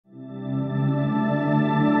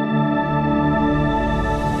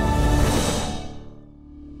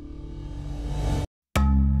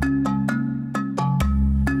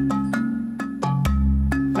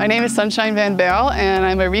My name is Sunshine Van Bael, and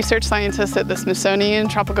I'm a research scientist at the Smithsonian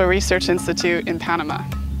Tropical Research Institute in Panama.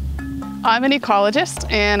 I'm an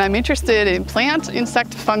ecologist, and I'm interested in plant-insect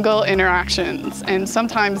fungal interactions, and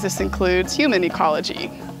sometimes this includes human ecology.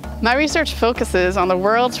 My research focuses on the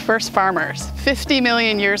world's first farmers. 50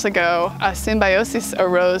 million years ago, a symbiosis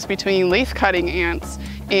arose between leaf-cutting ants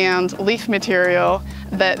and leaf material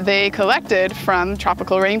that they collected from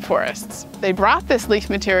tropical rainforests. They brought this leaf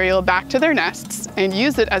material back to their nests and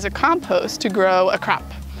used it as a compost to grow a crop.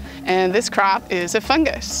 And this crop is a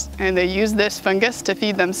fungus, and they use this fungus to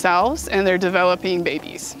feed themselves and their developing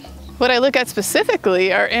babies. What I look at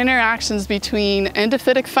specifically are interactions between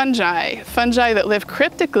endophytic fungi that live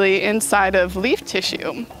cryptically inside of leaf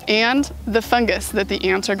tissue, and the fungus that the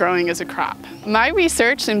ants are growing as a crop. My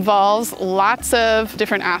research involves lots of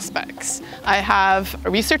different aspects. I have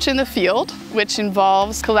research in the field, which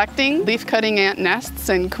involves collecting leaf-cutting ant nests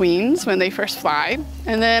and queens when they first fly,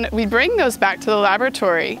 and then we bring those back to the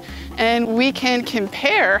laboratory, and we can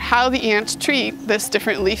compare how the ants treat this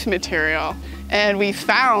different leaf material. And we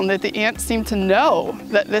found that the ants seem to know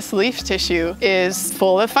that this leaf tissue is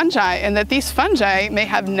full of fungi and that these fungi may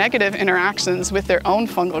have negative interactions with their own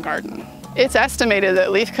fungal garden. It's estimated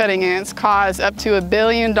that leaf-cutting ants cause up to $1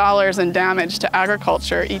 billion in damage to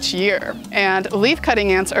agriculture each year. And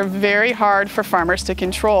leaf-cutting ants are very hard for farmers to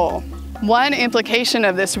control. One implication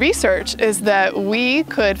of this research is that we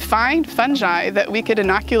could find fungi that we could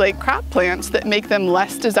inoculate crop plants that make them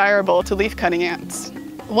less desirable to leaf-cutting ants.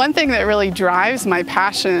 One thing that really drives my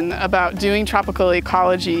passion about doing tropical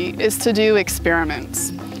ecology is to do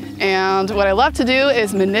experiments. And what I love to do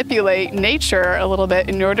is manipulate nature a little bit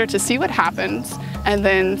in order to see what happens and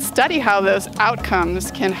then study how those outcomes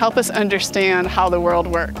can help us understand how the world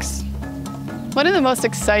works. One of the most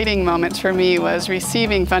exciting moments for me was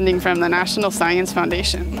receiving funding from the National Science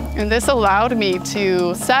Foundation. And this allowed me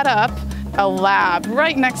to set up a lab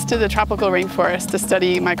right next to the tropical rainforest to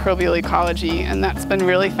study microbial ecology, and that's been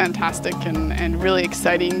really fantastic and really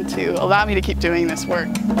exciting to allow me to keep doing this work.